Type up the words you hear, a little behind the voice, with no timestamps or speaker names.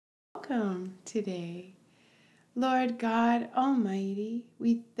welcome today. Lord God Almighty,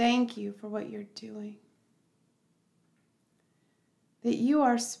 we thank you for what you're doing. That you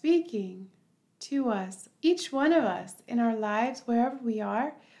are speaking to us, each one of us in our lives, wherever we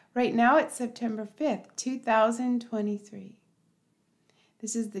are. Right now it's September 5th, 2023.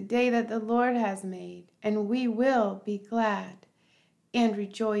 This is the day that the Lord has made, and we will be glad and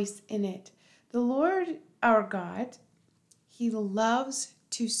rejoice in it. The Lord our God, He loves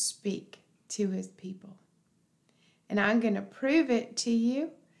to speak to His people. And I'm going to prove it to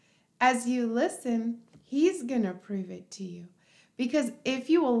you. As you listen, He's going to prove it to you. Because if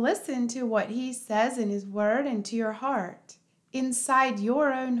you will listen to what He says in His Word and to your heart, inside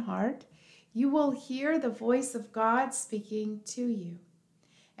your own heart, you will hear the voice of God speaking to you.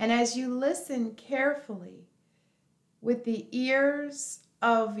 And as you listen carefully with the ears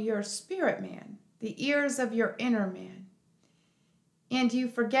of your spirit man, the ears of your inner man, and you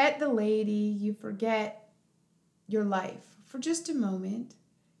forget the lady, you forget your life for just a moment.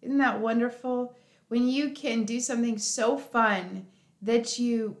 Isn't that wonderful? When you can do something so fun that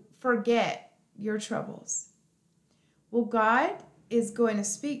you forget your troubles. Well, God is going to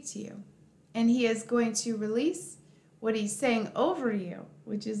speak to you, and He is going to release what He's saying over you,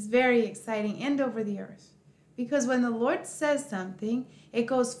 which is very exciting, and over the earth. Because when the Lord says something, it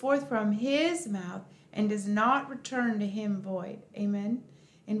goes forth from His mouth and does not return to Him void. Amen?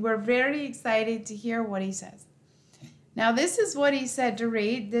 And we're very excited to hear what He says. Now, this is what He said to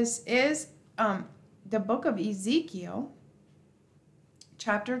read. This is the book of Ezekiel,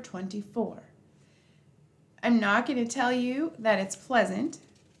 chapter 24. I'm not going to tell you that it's pleasant,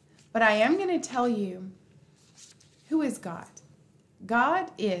 but I am going to tell you who is God.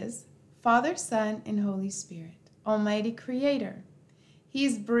 God is Father, Son, and Holy Spirit, Almighty Creator.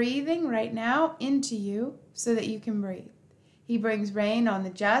 He's breathing right now into you so that you can breathe. He brings rain on the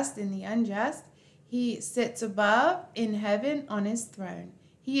just and the unjust. He sits above in heaven on His throne.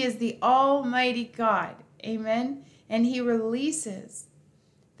 He is the Almighty God. Amen. And He releases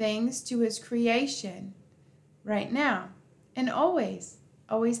things to His creation right now and always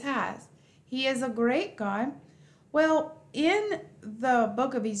has. He is a great God. Well, in the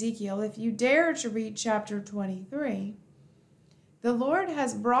book of Ezekiel, if you dare to read chapter 23, the Lord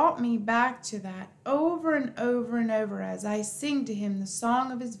has brought me back to that over and over and over as I sing to Him the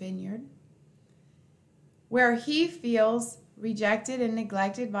song of His vineyard, where He feels rejected and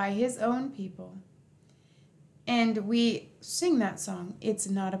neglected by His own people. And we sing that song. It's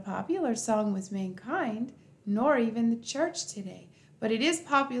not a popular song with mankind, nor even the church today, but it is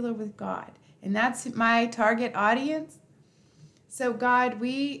popular with God, and that's my target audience. So God,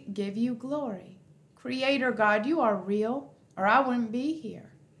 we give you glory. Creator God, you are real, or I wouldn't be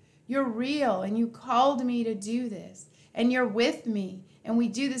here. You're real, and you called me to do this, and you're with me, and we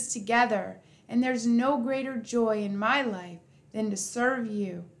do this together. And there's no greater joy in my life than to serve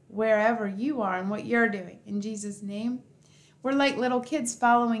you wherever you are and what you're doing. In Jesus' name, we're like little kids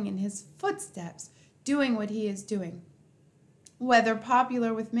following in His footsteps, doing what He is doing, whether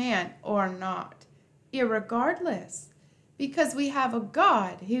popular with man or not, irregardless, because we have a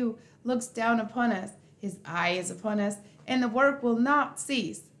God who looks down upon us. His eye is upon us, and the work will not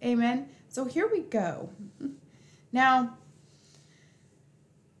cease. Amen. So here we go. Now,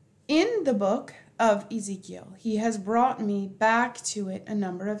 in the book of Ezekiel, He has brought me back to it a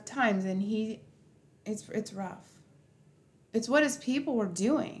number of times, and it's rough. It's what His people were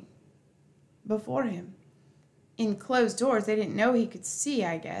doing before Him. In closed doors, they didn't know He could see,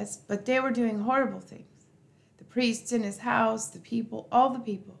 I guess, but they were doing horrible things. The priests in His house, the people, all the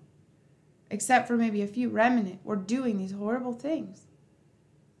people, except for maybe a few remnant, were doing these horrible things.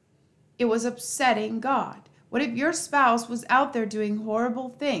 It was upsetting God. What if your spouse was out there doing horrible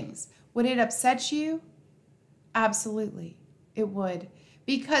things? Would it upset you? Absolutely, it would.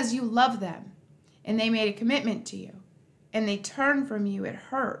 Because you love them, and they made a commitment to you, and they turn from you, it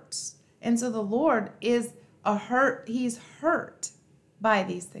hurts. And so the Lord is He's hurt by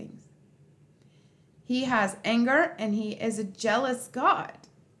these things. He has anger, and He is a jealous God.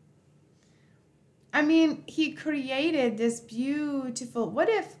 I mean, He created this beautiful, what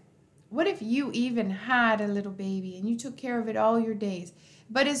if you even had a little baby and you took care of it all your days,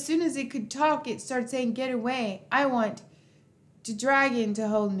 but as soon as it could talk, it started saying, "Get away, I want the dragon to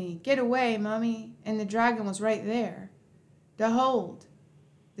hold me. Get away, mommy." And the dragon was right there to hold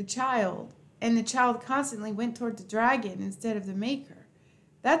the child, and the child constantly went toward the dragon instead of the maker.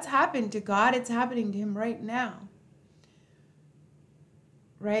 That's happened to God. It's happening to Him right now.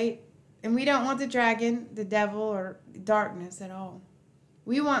 Right? And we don't want the dragon, the devil, or darkness at all.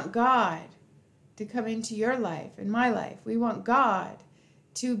 We want God to come into your life and my life. We want God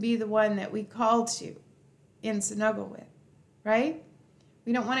to be the one that we call to and snuggle with, right?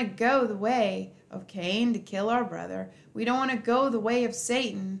 We don't want to go the way of Cain to kill our brother. We don't want to go the way of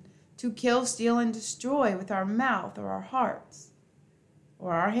Satan to kill, steal, and destroy with our mouth or our hearts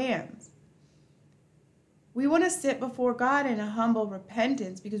or our hands. We want to sit before God in a humble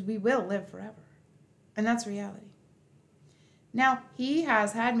repentance because we will live forever. And that's reality. Now, he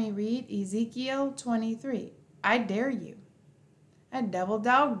has had me read Ezekiel 23. I dare you. I double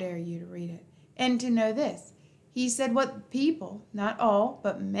dog dare you to read it. And to know this, he said what people, not all,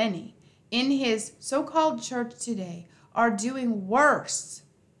 but many, in his so-called church today are doing worse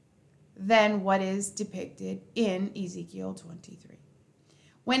than what is depicted in Ezekiel 23.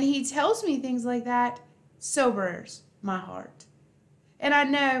 When he tells me things like that, sobers my heart. And I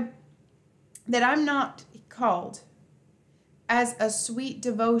know that I'm not called as a sweet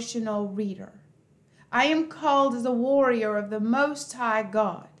devotional reader. I am called as a warrior of the Most High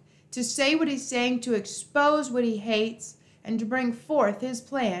God, to say what he's saying, to expose what he hates, and to bring forth his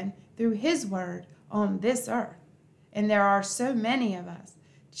plan through his word on this earth. And there are so many of us,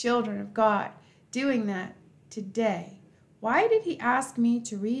 children of God, doing that today. Why did he ask me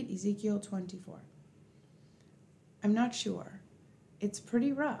to read Ezekiel 24? I'm not sure. It's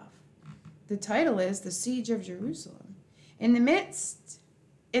pretty rough. The title is The Siege of Jerusalem. In the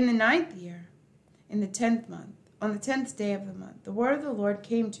 9th year, in the 10th month, on the 10th day of the month, the word of the Lord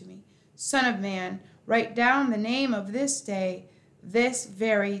came to me. Son of man, write down the name of this day, this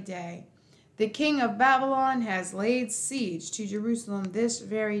very day. The king of Babylon has laid siege to Jerusalem this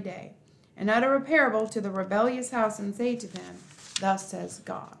very day. And utter a parable to the rebellious house and say to them, thus says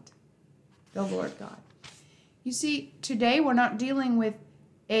God, the Lord God. You see, today we're not dealing with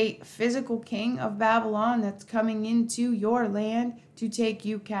a physical king of Babylon that's coming into your land to take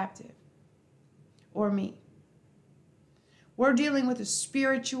you captive, or me. We're dealing with a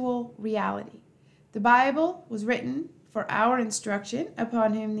spiritual reality. The Bible was written for our instruction,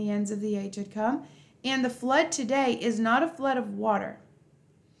 upon whom the ends of the age had come, and the flood today is not a flood of water,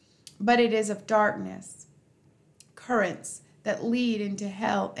 but it is of darkness, currents that lead into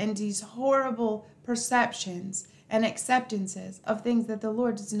hell, and these horrible perceptions and acceptances of things that the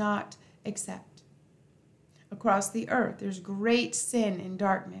Lord does not accept. Across the earth, there's great sin and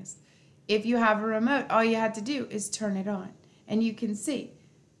darkness. If you have a remote, all you have to do is turn it on, and you can see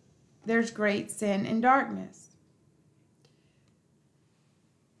there's great sin and darkness.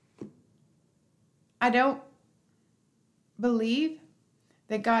 I don't believe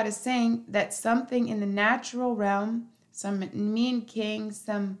that God is saying that something in the natural realm, some mean king,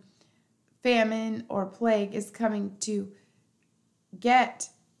 some famine or plague is coming to get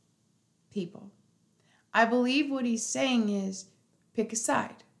people. I believe what he's saying is pick a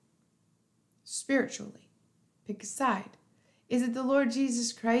side. Spiritually, pick a side. Is it the Lord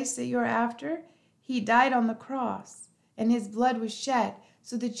Jesus Christ that you're after? He died on the cross, and his blood was shed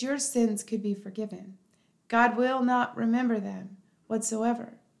so that your sins could be forgiven. God will not remember them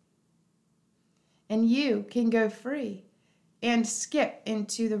whatsoever. And you can go free and skip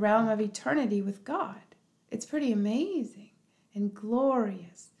into the realm of eternity with God. It's pretty amazing and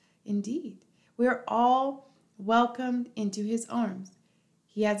glorious indeed. We're all welcomed into his arms.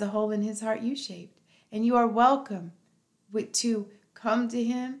 He has a hole in his heart U-shaped, and you are welcome to come to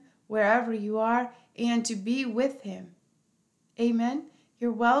him wherever you are and to be with him. Amen.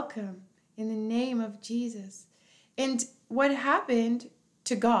 You're welcome in the name of Jesus. And what happened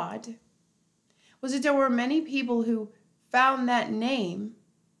to God was that there were many people who found that name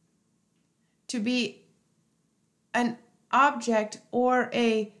to be an object or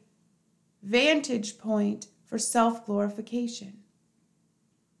a vantage point for self-glorification.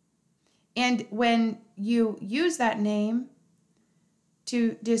 And when you use that name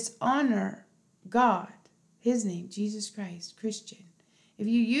to dishonor God, his name, Jesus Christ, Christian, if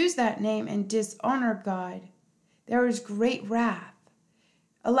you use that name and dishonor God, there is great wrath.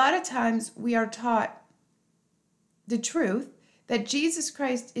 A lot of times we are taught the truth that Jesus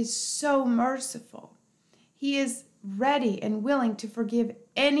Christ is so merciful. He is ready and willing to forgive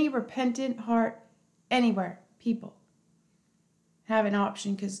any repentant heart anywhere. People have an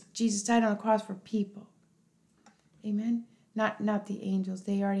option because Jesus died on the cross for people. Amen. Not the angels.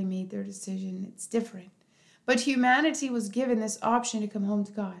 They already made their decision. It's different. But humanity was given this option to come home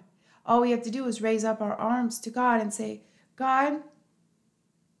to God. All we have to do is raise up our arms to God and say, God,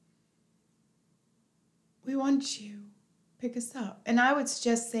 we want you. Pick us up. And I would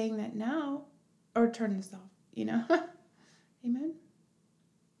suggest saying that now or turn this off, Amen.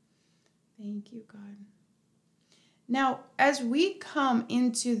 Thank you, God. Now, as we come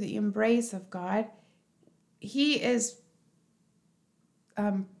into the embrace of God, he is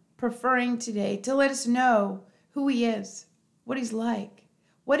preferring today to let us know who he is, what he's like.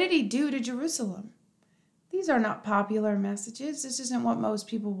 What did he do to Jerusalem? These are not popular messages. This isn't what most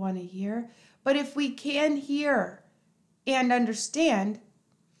people want to hear. But if we can hear and understand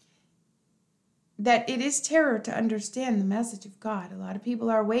that it is terror to understand the message of God. A lot of people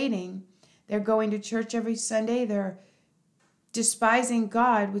are waiting. They're going to church every Sunday. They're despising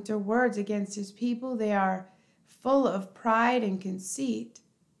God with their words against his people. They are full of pride and conceit.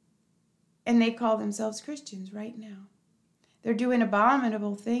 And they call themselves Christians right now. They're doing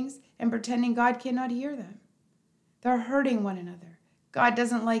abominable things and pretending God cannot hear them. They're hurting one another. God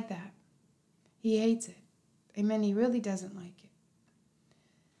doesn't like that. He hates it. Amen. He really doesn't like it.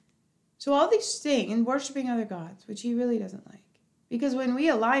 So all these things, and worshiping other gods, which he really doesn't like. Because when we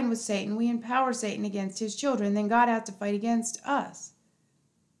align with Satan, we empower Satan against his children, then God has to fight against us.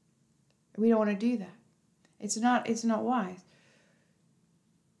 We don't want to do that. It's not wise.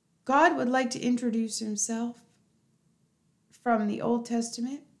 God would like to introduce himself from the Old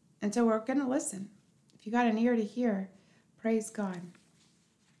Testament, and so we're going to listen. If you got an ear to hear, praise God.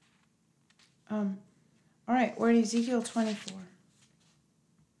 All right, we're in Ezekiel 24.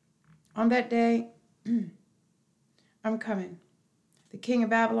 On that day, I'm coming. The king of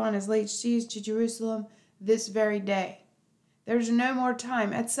Babylon has laid siege to Jerusalem this very day. There's no more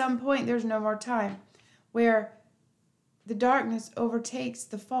time. At some point, there's no more time where the darkness overtakes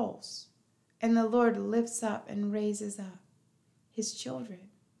the false, and the Lord lifts up and raises up his children.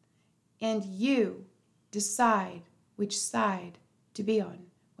 And you decide which side to be on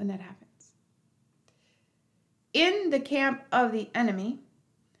when that happens. In the camp of the enemy,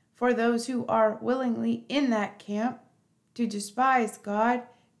 for those who are willingly in that camp to despise God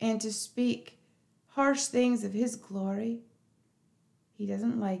and to speak harsh things of his glory, he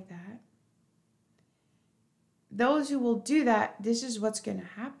doesn't like that. Those who will do that, this is what's going to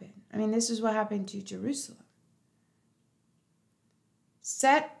happen. I mean, this is what happened to Jerusalem.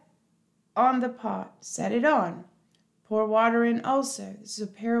 Set on the pot, set it on. Pour water in also. This is a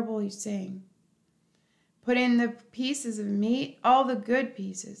parable he's saying. Put in the pieces of meat, all the good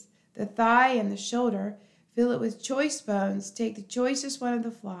pieces, the thigh and the shoulder. Fill it with choice bones. Take the choicest one of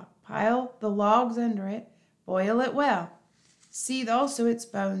the flock. Pile the logs under it. Boil it well. Seethe also its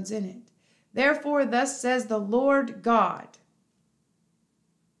bones in it. Therefore, thus says the Lord God,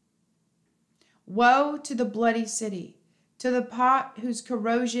 woe to the bloody city, to the pot whose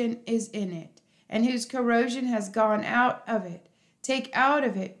corrosion is in it, and whose corrosion has gone out of it. Take out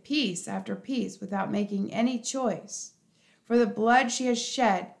of it piece after piece without making any choice. For the blood she has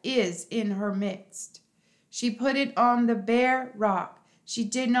shed is in her midst. She put it on the bare rock. She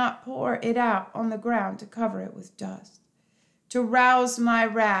did not pour it out on the ground to cover it with dust. To rouse my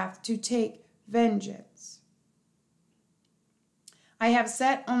wrath, to take vengeance. I have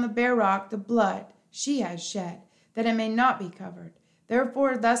set on the bare rock the blood she has shed, that it may not be covered.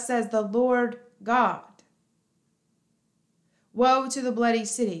 Therefore, thus says the Lord God, woe to the bloody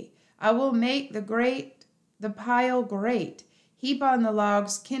city! I will make the pile great. Heap on the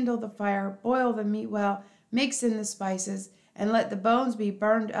logs, kindle the fire, boil the meat well, mix in the spices, and let the bones be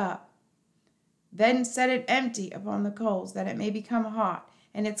burned up. Then set it empty upon the coals, that it may become hot,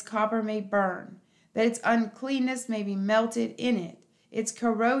 and its copper may burn, that its uncleanness may be melted in it, its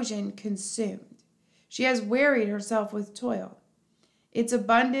corrosion consumed. She has wearied herself with toil. Its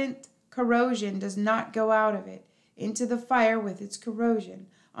abundant corrosion does not go out of it into the fire with its corrosion,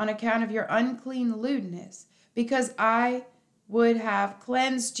 on account of your unclean lewdness, because I would have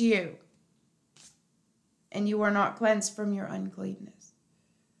cleansed you, and you are not cleansed from your uncleanness.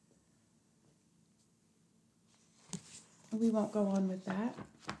 We won't go on with that.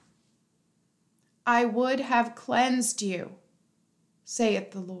 I would have cleansed you,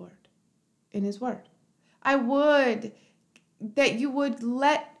 saith the Lord in his word. I would that you would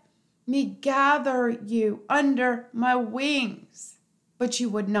let me gather you under my wings, but you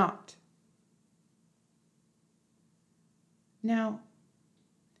would not. Now,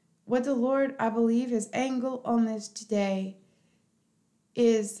 what the Lord, I believe, his angle on this today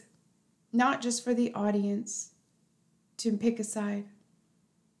is not just for the audience to pick a side.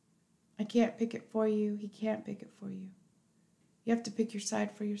 I can't pick it for you. He can't pick it for you. You have to pick your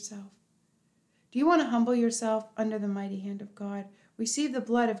side for yourself. Do you want to humble yourself under the mighty hand of God? Receive the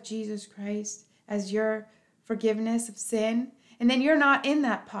blood of Jesus Christ as your forgiveness of sin, and then you're not in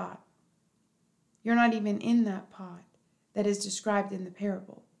that pot. You're not even in that pot that is described in the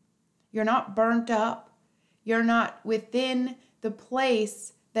parable. You're not burnt up. You're not within the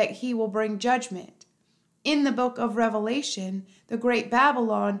place that he will bring judgment. In the book of Revelation, the great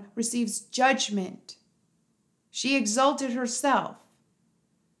Babylon receives judgment. She exalted herself.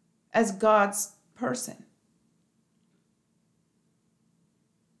 as God's person.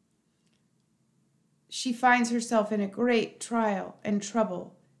 She finds herself in a great trial and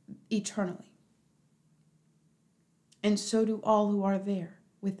trouble eternally. And so do all who are there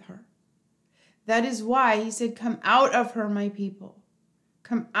with her. That is why he said, come out of her, my people.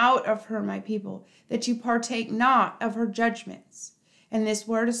 Come out of her, my people, that you partake not of her judgments. And this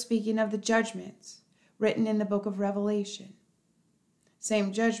word is speaking of the judgments written in the book of Revelation.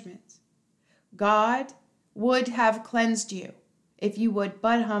 Same judgments. God would have cleansed you if you would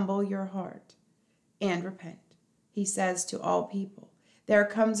but humble your heart and repent. He says to all people, there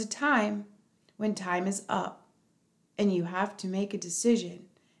comes a time when time is up and you have to make a decision.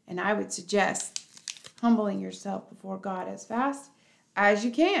 And I would suggest humbling yourself before God as fast as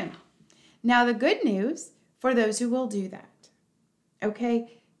you can. Now, the good news for those who will do that,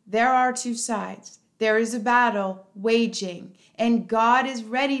 okay, there are two sides. There is a battle waging, and God is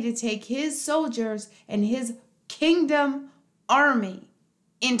ready to take his soldiers and his kingdom army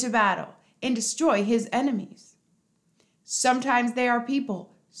into battle and destroy his enemies. Sometimes they are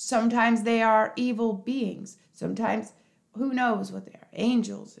people. Sometimes they are evil beings. Sometimes, who knows what they are,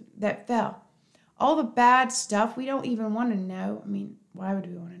 angels that fell. All the bad stuff we don't even want to know. I mean, why would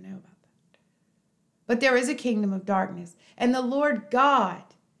we want to know about that? But there is a kingdom of darkness, and the Lord God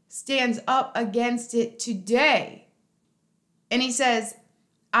stands up against it today. And he says,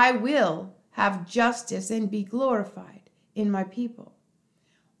 I will have justice and be glorified in my people.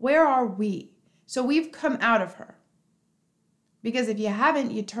 Where are we? So we've come out of her. Because if you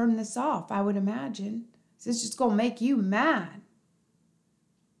haven't, you turn this off, I would imagine. It's just going to make you mad.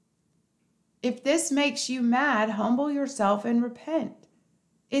 If this makes you mad, humble yourself and repent.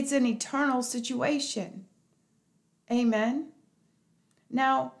 It's an eternal situation. Amen.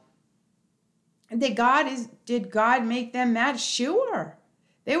 Now, did God make them mad? Sure.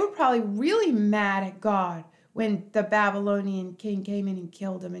 They were probably really mad at God when the Babylonian king came in and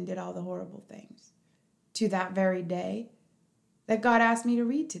killed them and did all the horrible things to that very day that God asked me to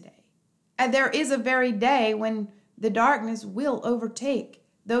read today. And there is a very day when the darkness will overtake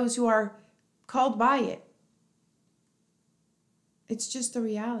those who are called by it. It's just the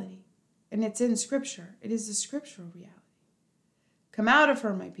reality. And it's in Scripture. It is the scriptural reality. Come out of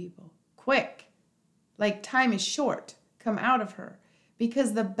her, my people. Quick. Like time is short. Come out of her.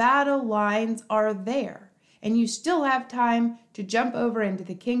 Because the battle lines are there. And you still have time to jump over into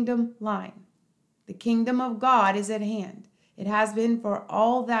the kingdom line. The kingdom of God is at hand. It has been for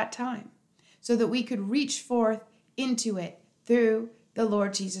all that time. So that we could reach forth into it through the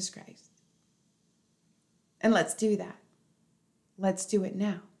Lord Jesus Christ. And let's do that. Let's do it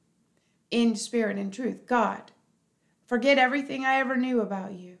now. In spirit and truth. God, forget everything I ever knew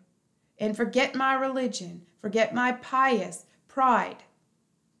about you. And forget my religion. Forget my pious pride.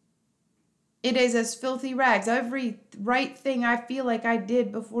 It is as filthy rags. Every right thing I feel like I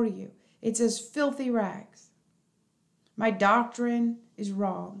did before you. It's as filthy rags. My doctrine is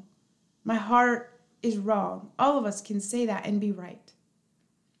wrong. My heart is wrong. All of us can say that and be right.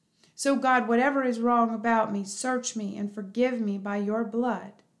 So God, whatever is wrong about me, search me and forgive me by your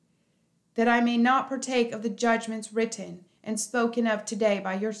blood, that I may not partake of the judgments written and spoken of today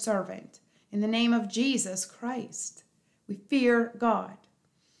by your servant. In the name of Jesus Christ, we fear God.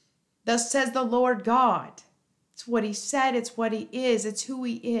 Thus says the Lord God. It's what he said, it's what he is, it's who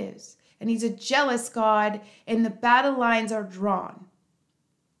he is. And he's a jealous God, and the battle lines are drawn.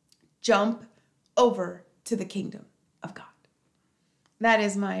 Jump over to the kingdom of God. That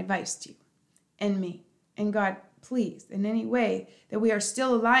is my advice to you and me. And God, please, in any way that we are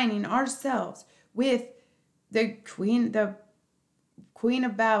still aligning ourselves with the queen of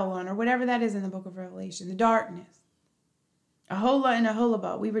Babylon, or whatever that is in the book of Revelation, the darkness, Aholah and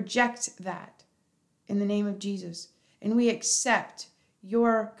Aholibah, we reject that in the name of Jesus. And we accept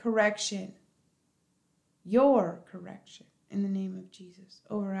your correction in the name of Jesus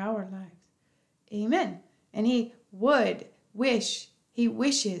over our lives. Amen. And he wishes,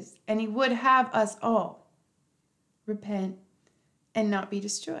 and he would have us all repent and not be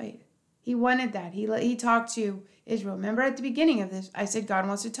destroyed. He wanted that. He talked to Israel. Remember at the beginning of this, I said God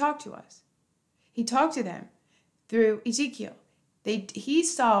wants to talk to us. He talked to them through Ezekiel. He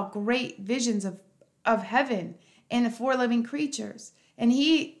saw great visions of heaven and the four living creatures. And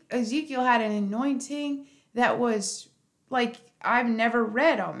Ezekiel had an anointing that was like I've never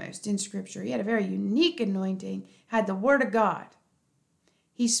read almost in Scripture. He had a very unique anointing, had the Word of God.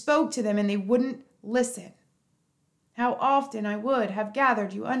 He spoke to them and they wouldn't listen. How often I would have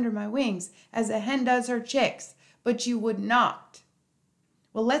gathered you under my wings as a hen does her chicks, but you would not.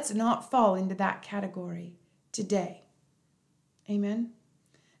 Well, let's not fall into that category today. Amen.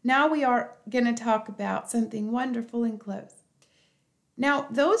 Now we are going to talk about something wonderful and close. Now,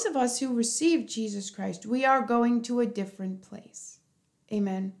 those of us who received Jesus Christ, we are going to a different place.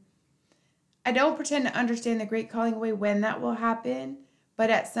 Amen. I don't pretend to understand the great calling away when that will happen,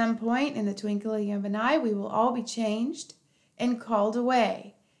 but at some point in the twinkling of an eye, we will all be changed and called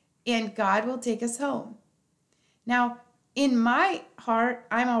away, and God will take us home. Now, in my heart,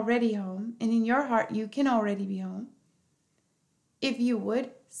 I'm already home, and in your heart, you can already be home. If you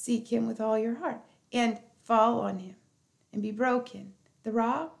would seek him with all your heart and fall on him and be broken. The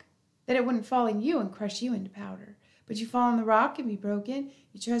rock, that it wouldn't fall in you and crush you into powder, but you fall on the rock and be broken.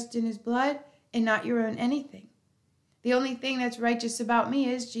 You trust in his blood and not your own anything. The only thing that's righteous about me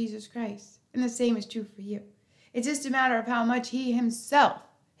is Jesus Christ, and the same is true for you. It's just a matter of how much he himself,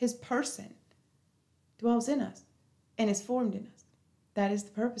 his person, dwells in us and is formed in us. That is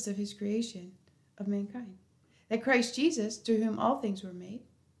the purpose of his creation of mankind. That Christ Jesus, through whom all things were made,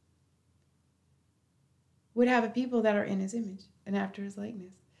 would have a people that are in his image and after his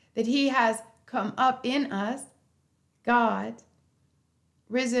likeness. That he has come up in us, God,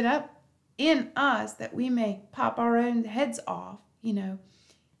 risen up in us, that we may pop our own heads off,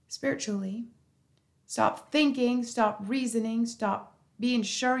 spiritually. Stop thinking, stop reasoning, stop being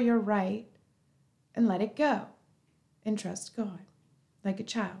sure you're right, and let it go. And trust God like a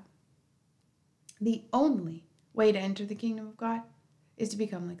child. The only way to enter the kingdom of God is to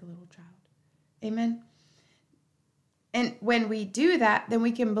become like a little child. Amen. And when we do that, then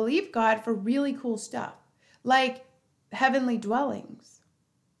we can believe God for really cool stuff, like heavenly dwellings.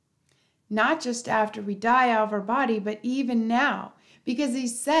 Not just after we die out of our body, but even now, because he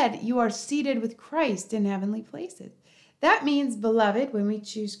said you are seated with Christ in heavenly places. That means, beloved, when we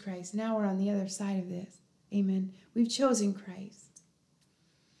choose Christ, now we're on the other side of this. Amen. We've chosen Christ.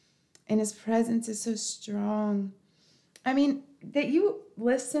 And his presence is so strong. I mean, that you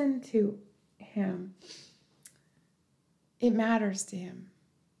listen to him. It matters to him.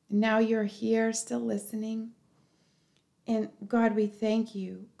 And now you're here still listening. And God, we thank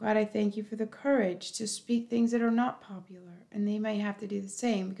you. God, I thank you for the courage to speak things that are not popular. And they may have to do the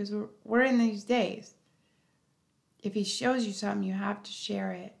same because we're in these days. If he shows you something, you have to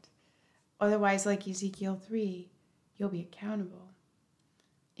share it. Otherwise, like Ezekiel 3, you'll be accountable.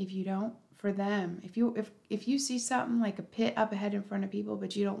 If you don't, for them. If you see something like a pit up ahead in front of people,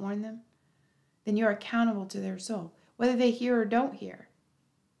 but you don't warn them, then you're accountable to their soul, whether they hear or don't hear.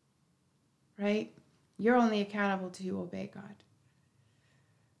 Right? You're only accountable to obey God.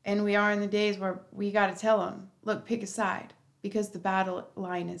 And we are in the days where we got to tell them, look, pick a side, because the battle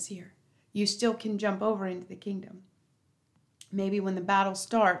line is here. You still can jump over into the kingdom. Maybe when the battle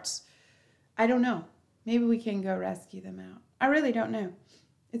starts, I don't know. Maybe we can go rescue them out. I really don't know.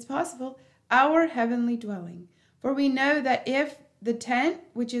 It's possible. Our heavenly dwelling. For we know that if the tent,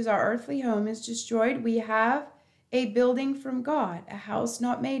 which is our earthly home, is destroyed, we have a building from God, a house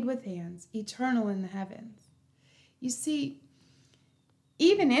not made with hands, eternal in the heavens. You see,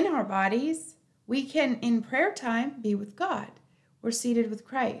 even in our bodies, we can, in prayer time, be with God. We're seated with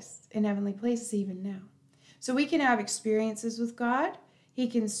Christ in heavenly places even now. So we can have experiences with God. He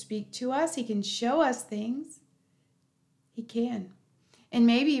can speak to us. He can show us things. He can. And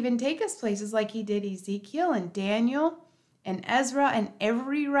maybe even take us places like he did Ezekiel and Daniel and Ezra and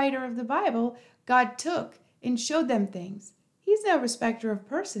every writer of the Bible. God took and showed them things. He's no respecter of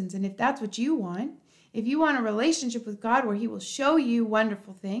persons. And if that's what you want, if you want a relationship with God where he will show you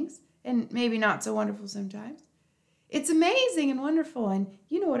wonderful things, and maybe not so wonderful sometimes, it's amazing and wonderful. And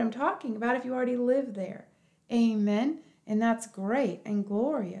you know what I'm talking about if you already live there. Amen. And that's great and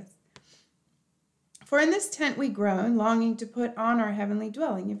glorious. For in this tent we groan, longing to put on our heavenly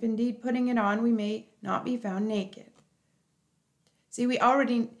dwelling, if indeed putting it on we may not be found naked. See,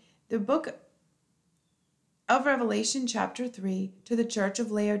 the book of Revelation chapter 3 to the church of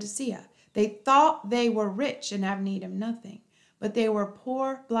Laodicea. They thought they were rich and have need of nothing, but they were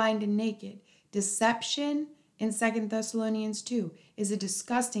poor, blind, and naked. Deception in 2 Thessalonians 2 is a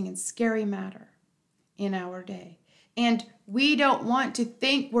disgusting and scary matter in our day. And we don't want to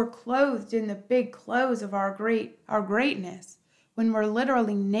think we're clothed in the big clothes of our greatness when we're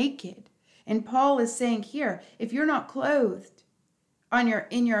literally naked. And Paul is saying here, if you're not clothed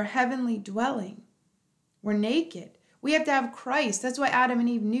in your heavenly dwelling, we're naked. We have to have Christ. That's why Adam and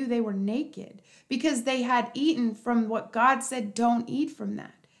Eve knew they were naked, because they had eaten from what God said, don't eat from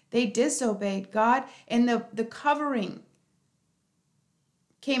that. They disobeyed God, and the covering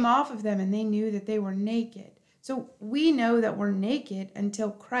came off of them, and they knew that they were naked. So we know that we're naked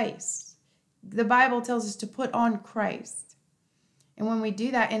until Christ. The Bible tells us to put on Christ. And when we do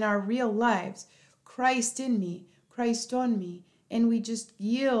that in our real lives, Christ in me, Christ on me, and we just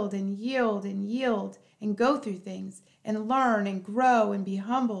yield and yield and yield and go through things and learn and grow and be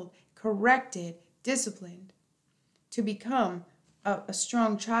humbled, corrected, disciplined to become a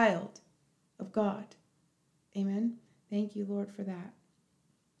strong child of God. Amen. Thank you, Lord, for that.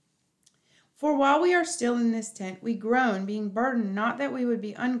 For while we are still in this tent, we groan, being burdened, not that we would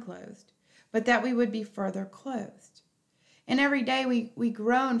be unclothed, but that we would be further clothed. And every day we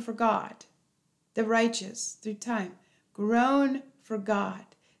groan for God, the righteous, through time. Groan for God,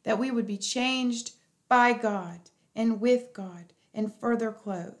 that we would be changed by God and with God and further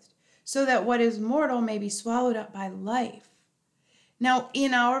clothed, so that what is mortal may be swallowed up by life. Now,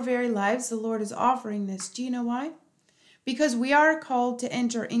 in our very lives, the Lord is offering this. Do you know why? Because we are called to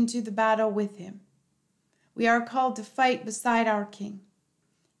enter into the battle with him. We are called to fight beside our King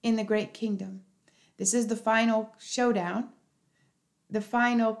in the great kingdom. This is the final showdown, the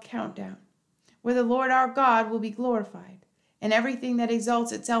final countdown, where the Lord our God will be glorified, and everything that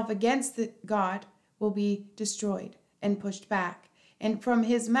exalts itself against God will be destroyed and pushed back. And from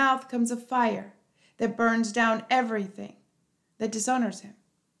his mouth comes a fire that burns down everything that dishonors him.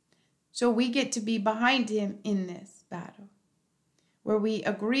 So we get to be behind him in this battle, where we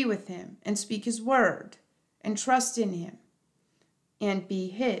agree with him and speak his word and trust in him and be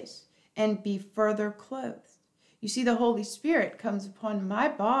his and be further clothed. You see, the Holy Spirit comes upon my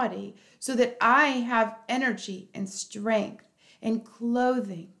body so that I have energy and strength and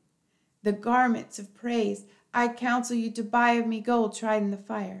clothing, the garments of praise. I counsel you to buy of me gold tried in the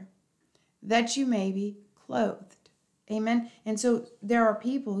fire, that you may be clothed. Amen. And so there are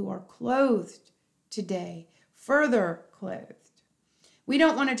people who are clothed today, further clothed. We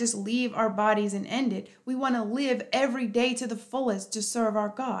don't want to just leave our bodies and end it. We want to live every day to the fullest to serve our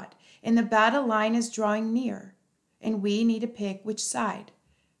God. And the battle line is drawing near, and we need to pick which side.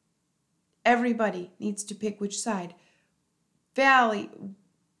 Everybody needs to pick which side. Valley,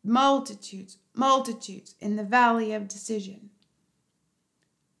 multitudes in the valley of decision.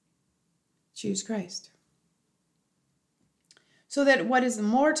 Choose Christ, so that what is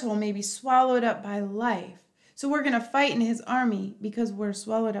mortal may be swallowed up by life. So we're going to fight in his army because we're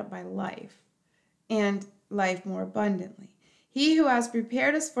swallowed up by life, and life more abundantly. He who has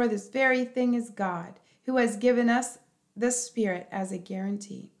prepared us for this very thing is God, who has given us the Spirit as a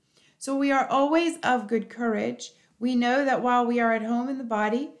guarantee. So we are always of good courage. We know that while we are at home in the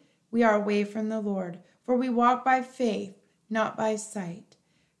body, we are away from the Lord, for we walk by faith, not by sight.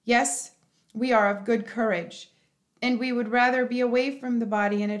 Yes, we are of good courage, and we would rather be away from the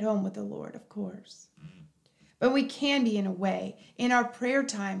body and at home with the Lord, of course. But we can be in a way. In our prayer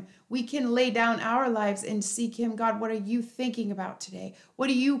time, we can lay down our lives and seek him. God, what are you thinking about today? What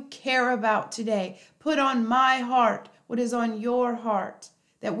do you care about today? Put on my heart what is on your heart,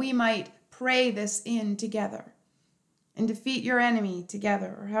 that we might pray this in together and defeat your enemy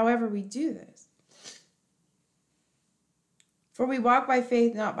together, or however we do this. For we walk by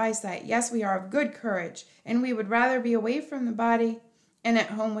faith, not by sight. Yes, we are of good courage, and we would rather be away from the body and at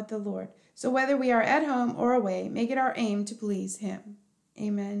home with the Lord. So whether we are at home or away, make it our aim to please him.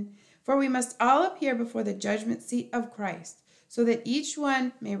 Amen. For we must all appear before the judgment seat of Christ, so that each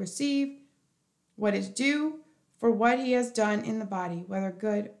one may receive what is due for what he has done in the body, whether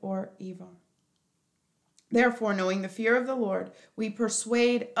good or evil. Therefore, knowing the fear of the Lord, we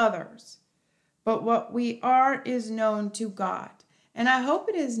persuade others. But what we are is known to God. And I hope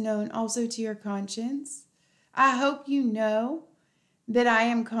it is known also to your conscience. I hope you know that I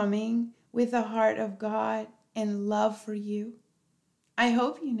am coming with a heart of God and love for you. I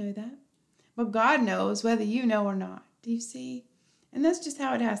hope you know that. But God knows whether you know or not. Do you see? And that's just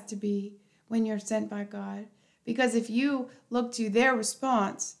how it has to be when you're sent by God. Because if you look to their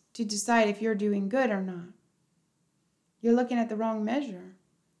response to decide if you're doing good or not, you're looking at the wrong measure.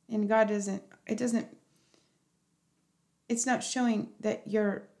 And God it's not showing that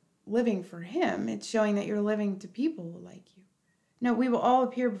you're living for him. It's showing that you're living to people like you. No, we will all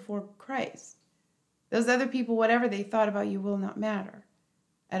appear before Christ. Those other people, whatever they thought about you, will not matter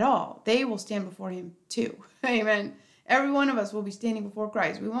at all. They will stand before him too. Amen. Every one of us will be standing before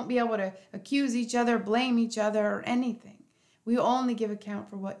Christ. We won't be able to accuse each other, blame each other, or anything. We only give account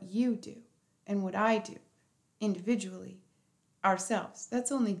for what you do and what I do individually, ourselves.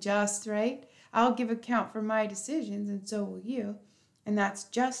 That's only just, right? I'll give account for my decisions, and so will you. And that's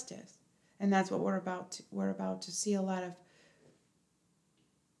justice. And that's what we're about to see a lot of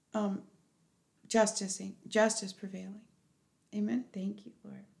justice prevailing. Amen. Thank you,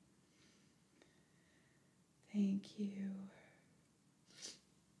 Lord. Thank you.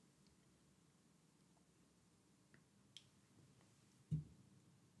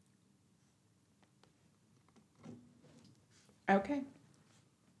 Okay.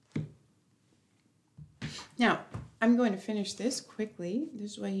 Now, I'm going to finish this quickly.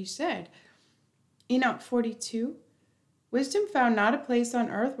 This is what he said. Enoch 42. Wisdom found not a place on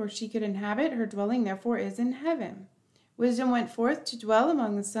earth where she could inhabit. Her dwelling therefore is in heaven. Wisdom went forth to dwell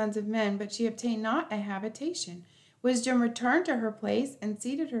among the sons of men, but she obtained not a habitation. Wisdom returned to her place and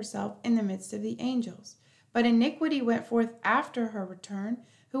seated herself in the midst of the angels. But iniquity went forth after her return,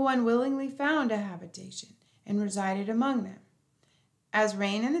 who unwillingly found a habitation, and resided among them, as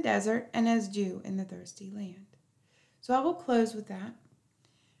rain in the desert and as dew in the thirsty land. So I will close with that.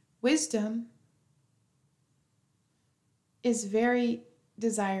 Wisdom is very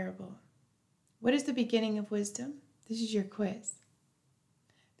desirable. What is the beginning of wisdom? This is your quiz.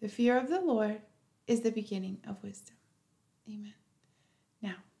 The fear of the Lord is the beginning of wisdom. Amen.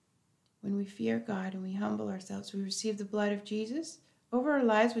 Now, when we fear God and we humble ourselves, we receive the blood of Jesus over our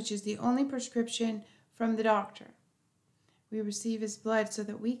lives, which is the only prescription from the doctor. We receive his blood so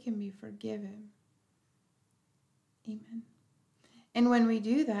that we can be forgiven. Amen. And when we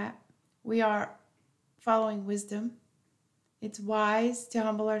do that, we are following wisdom. It's wise to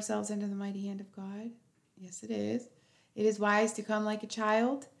humble ourselves under the mighty hand of God. Yes, it is. It is wise to come like a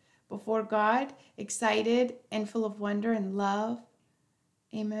child before God, excited and full of wonder and love.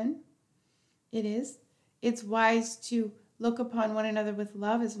 Amen. It is. It's wise to look upon one another with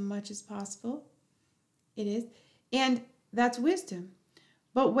love as much as possible. It is. And that's wisdom.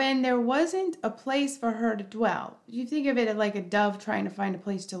 But when there wasn't a place for her to dwell, you think of it like a dove trying to find a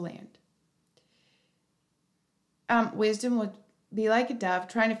place to land. Wisdom would be like a dove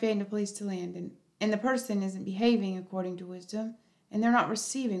trying to find a place to land, and the person isn't behaving according to wisdom, and they're not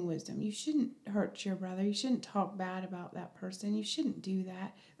receiving wisdom. You shouldn't hurt your brother. You shouldn't talk bad about that person. You shouldn't do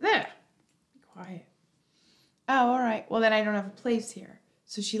that. There. Be quiet. Oh, all right. Well, then I don't have a place here.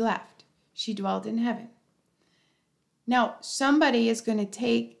 So she left. She dwelled in heaven. Now, somebody is going to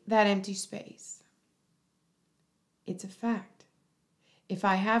take that empty space. It's a fact. If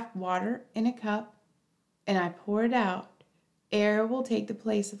I have water in a cup and I pour it out, air will take the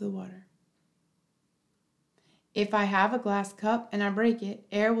place of the water. If I have a glass cup and I break it,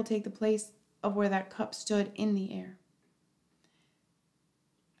 air will take the place of where that cup stood in the air.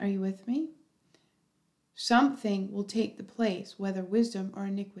 Are you with me? Something will take the place, whether wisdom or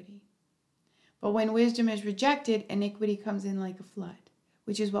iniquity. But when wisdom is rejected, iniquity comes in like a flood,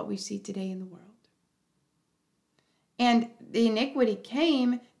 which is what we see today in the world. And the iniquity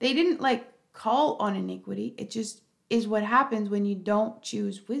came, they didn't call on iniquity. It just is what happens when you don't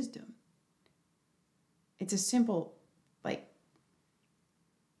choose wisdom. It's a simple,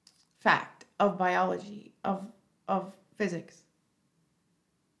 fact of biology, of physics.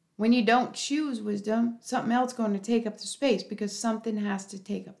 When you don't choose wisdom, something else is going to take up the space, because something has to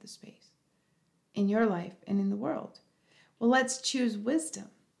take up the space in your life and in the world. Well, let's choose wisdom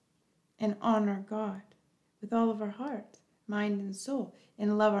and honor God with all of our heart, mind, and soul,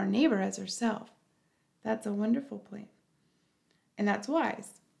 and love our neighbor as ourselves. That's a wonderful plan. And that's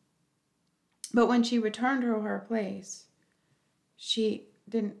wise. But when she returned to her place, she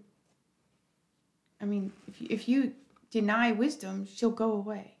didn't, if you deny wisdom, she'll go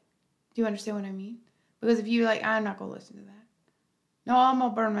away. Do you understand what I mean? Because if you I'm not going to listen to that. No, I'm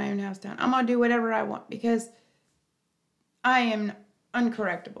going to burn my own house down. I'm going to do whatever I want because I am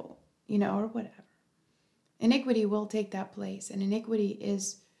uncorrectable, or whatever. Iniquity will take that place, and iniquity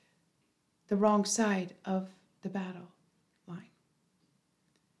is the wrong side of the battle line.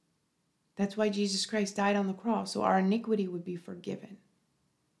 That's why Jesus Christ died on the cross, so our iniquity would be forgiven.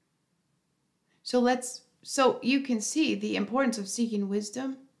 So you can see the importance of seeking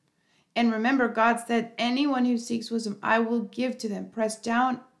wisdom. And remember, God said, anyone who seeks wisdom, I will give to them, pressed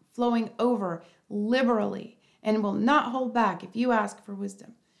down, flowing over, liberally, and will not hold back if you ask for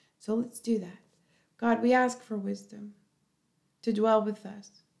wisdom. So let's do that. God, we ask for wisdom to dwell with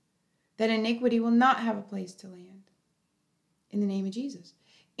us, that iniquity will not have a place to land. In the name of Jesus.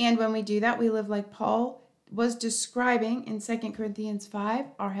 And when we do that, we live like Paul was describing in 2 Corinthians 5,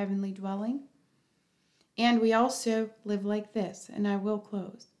 our heavenly dwelling. And we also live like this, and I will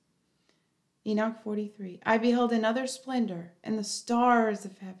close. Enoch 43. I beheld another splendor and the stars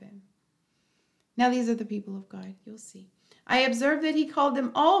of heaven. Now these are the people of God. You'll see. I observed that he called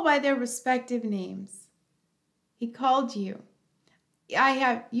them all by their respective names. He called you.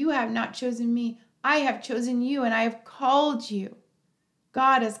 You have not chosen me. I have chosen you, and I have called you.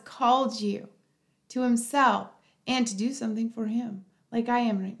 God has called you to himself and to do something for him, like I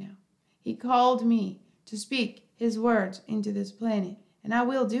am right now. He called me to speak his words into this planet, and I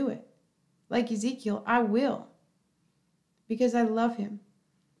will do it. Like Ezekiel, I will, because I love him.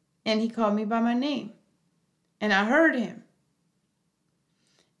 And he called me by my name, and I heard him,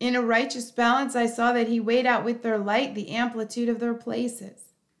 In a righteous balance, I saw that he weighed out with their light the amplitude of their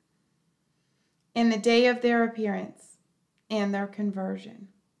places, in the day of their appearance and their conversion.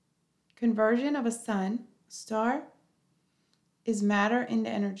 Conversion of a sun, star, is matter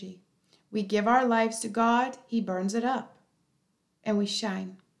into energy. We give our lives to God, he burns it up, and we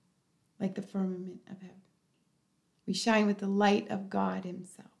shine like the firmament of heaven. We shine with the light of God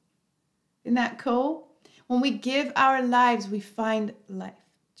himself. Isn't that cool? When we give our lives, we find life.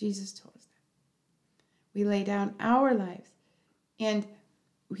 Jesus told us that. We lay down our lives, and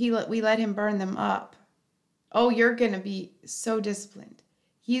we let him burn them up. Oh, you're going to be so disciplined.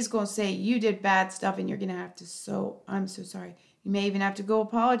 He's going to say, you did bad stuff, and you're going to have to, I'm so sorry. You may even have to go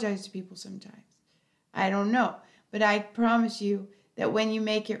apologize to people sometimes. I don't know. But I promise you that when you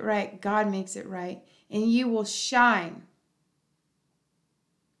make it right, God makes it right, and you will shine.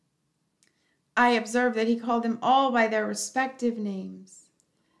 I observed that he called them all by their respective names,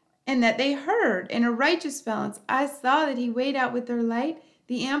 and that they heard in a righteous balance. I saw that he weighed out with their light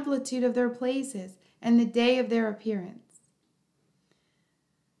the amplitude of their places and the day of their appearance.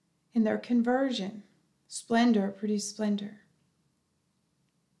 In their conversion, splendor produced splendor.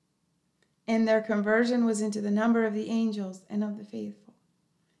 And their conversion was into the number of the angels and of the faithful.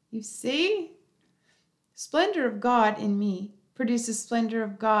 You see? Splendor of God in me produces splendor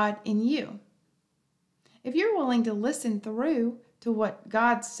of God in you. If you're willing to listen through to what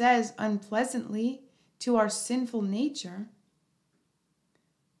God says unpleasantly to our sinful nature,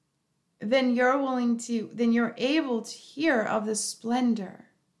 then you're able to hear of the splendor.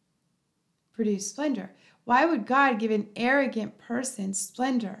 Produce splendor. Why would God give an arrogant person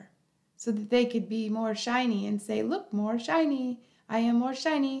splendor so that they could be more shiny and say, look, more shiny. I am more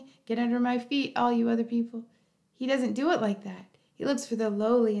shiny. Get under my feet, all you other people. He doesn't do it like that. He looks for the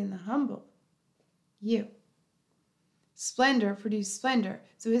lowly and the humble. You. Splendor produces splendor.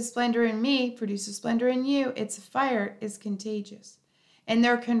 So his splendor in me produces splendor in you. It's a fire, is contagious. And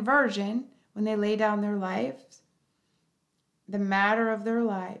their conversion, when they lay down their lives, the matter of their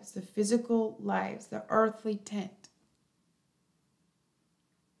lives, the physical lives, the earthly tent,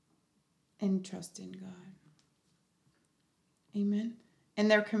 and trust in God. Amen.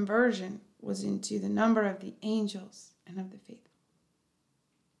 And their conversion was into the number of the angels and of the faithful.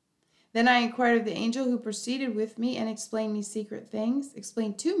 Then I inquired of the angel who proceeded with me and explained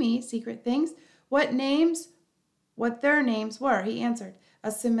to me secret things, what their names were. He answered,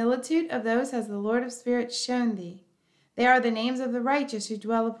 a similitude of those has the Lord of spirits shown thee. They are the names of the righteous who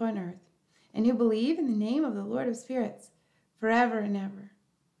dwell upon earth, and who believe in the name of the Lord of spirits, forever and ever.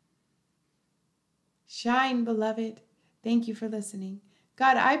 Shine, beloved. Thank you for listening.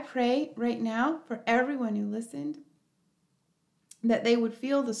 God, I pray right now for everyone who listened, that they would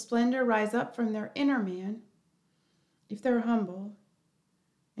feel the splendor rise up from their inner man, if they're humble,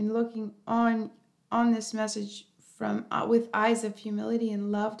 and looking on this message from with eyes of humility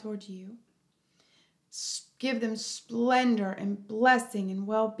and love towards you. Give them splendor and blessing and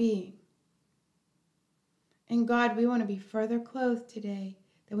well-being. And God, we want to be further clothed today,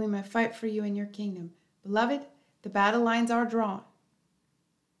 that we might fight for you in your kingdom. Beloved, the battle lines are drawn,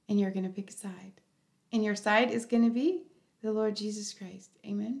 and you're going to pick a side. And your side is going to be the Lord Jesus Christ.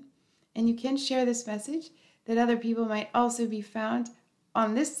 Amen. And you can share this message that other people might also be found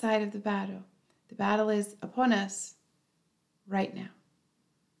on this side of the battle. The battle is upon us right now.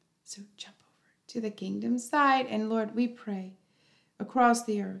 So jump over to the kingdom side. And Lord, we pray across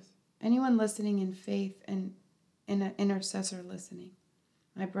the earth, anyone listening in faith and in an intercessor listening,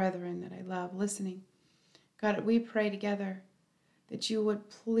 my brethren that I love listening, God, we pray together that you would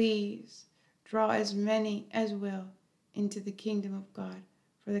please draw as many as will into the kingdom of God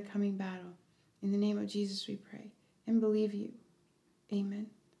for the coming battle. In the name of Jesus we pray and believe you. Amen.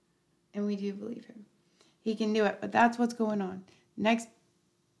 And we do believe him. He can do it, but that's what's going on. Next,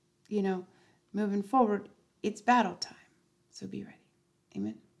 moving forward, it's battle time. So be ready.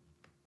 Amen.